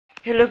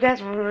Hello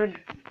guys, we're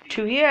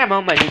to here. I'm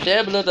on my new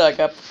tablet. I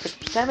got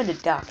Christmas. I'm in the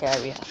dark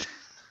area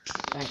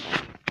right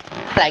now.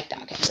 I like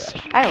dark areas.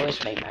 I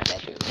always make my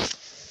bedroom.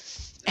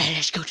 And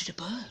let's go to the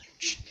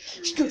budge.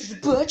 Let's go to the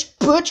budge.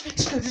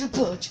 Let's go to the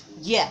budge.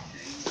 Yeah.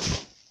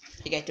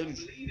 You guys don't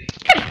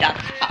kind of dark.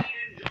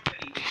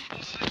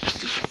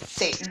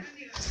 Satan.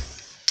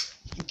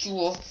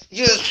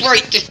 You're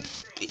right.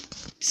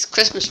 It's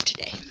Christmas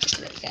today. Just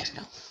to let you guys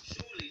know.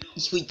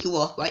 You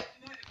are right.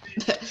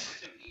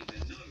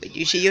 Did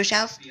you see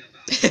yourself?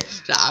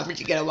 So I'm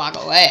just gonna walk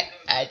away.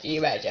 I see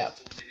myself.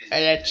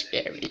 And that's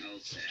scary.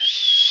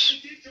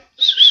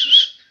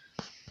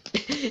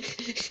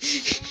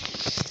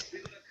 It's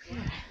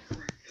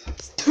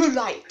too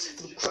light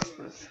for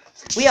Christmas.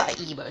 We are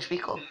emos. We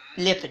call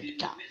live in the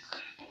dark.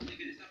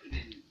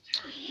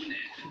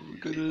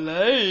 Good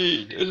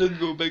light. Let's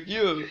go back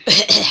here.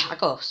 I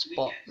got a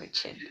spot,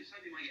 Richard.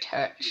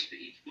 Church.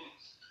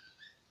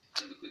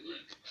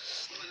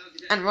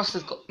 And Ross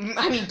has got.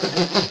 I mean,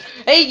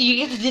 hey,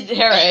 you guys didn't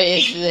hear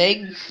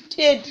anything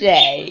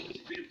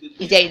today.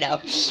 You don't know.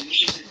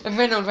 And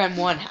Reynolds Ram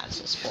 1 has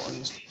a spot on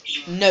his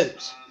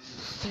nose.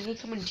 Can they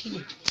come in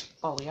teenagers?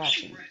 Oh, we are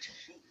teenagers.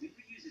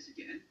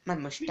 My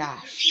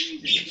mustache.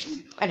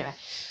 Anyway.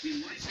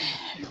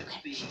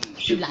 Okay.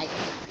 Too light.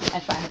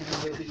 That's why I had to go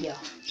over here.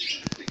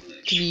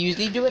 Can you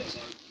usually do it?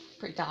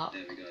 Pretty dark.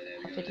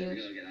 Have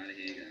videos.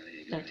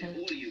 Don't tell.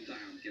 You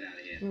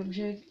know what I'm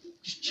saying?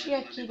 Just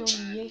check it on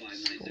the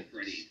Xbox.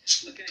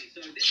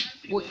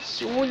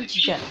 What's on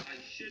today?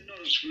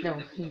 No,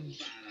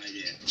 who's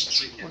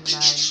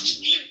online?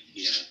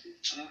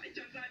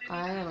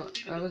 I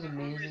was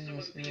amazing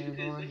yesterday.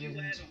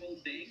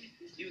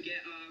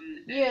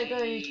 Yeah, I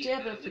got a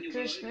tablet for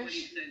Christmas.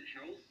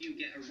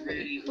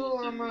 Pretty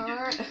cool, am I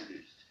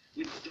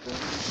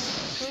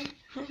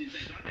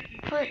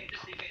right?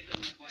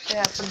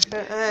 Yeah, I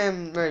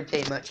haven't really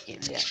played much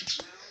games yet.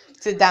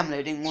 So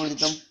downloading one of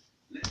them.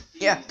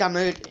 Yeah,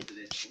 downloaded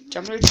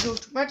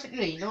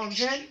automatically, you know what I'm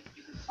saying?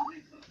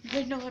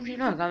 You know what I'm saying?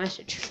 No, I got a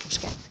message. I'm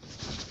scared.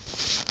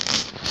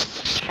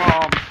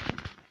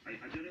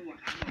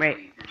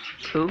 Wait,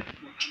 who?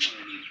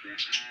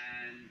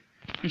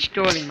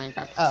 Installing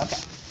Minecraft. Oh,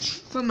 okay.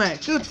 From my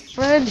good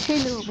friend,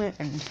 hello man.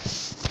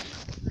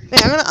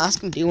 Hey, I'm gonna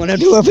ask him, do you wanna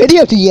do a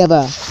video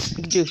together?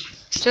 We can do.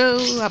 So,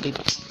 I'll be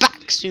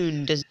back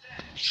soon.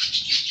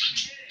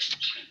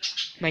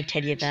 My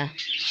teddy bear.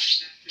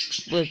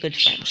 We're good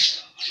friends.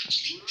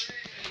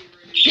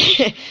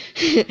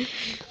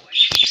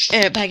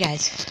 Bye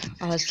guys.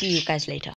 I'll see you guys later.